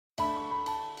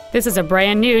This is a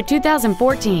brand new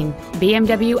 2014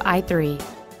 BMW i3.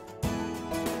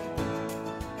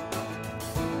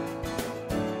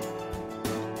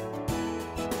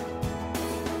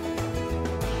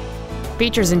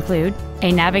 Features include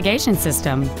a navigation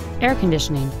system, air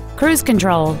conditioning, cruise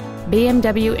control,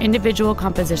 BMW individual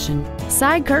composition,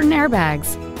 side curtain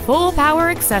airbags, full power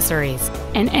accessories,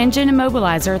 an engine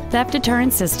immobilizer theft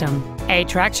deterrent system, a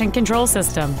traction control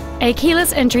system, a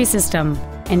keyless entry system,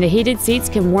 and the heated seats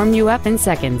can warm you up in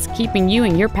seconds, keeping you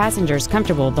and your passengers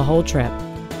comfortable the whole trip.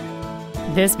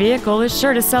 This vehicle is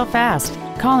sure to sell fast.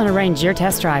 Call and arrange your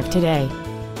test drive today.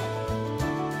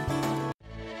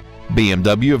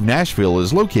 BMW of Nashville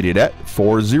is located at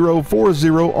 4040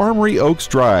 Armory Oaks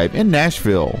Drive in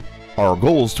Nashville. Our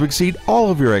goal is to exceed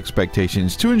all of your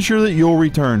expectations to ensure that you'll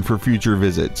return for future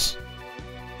visits.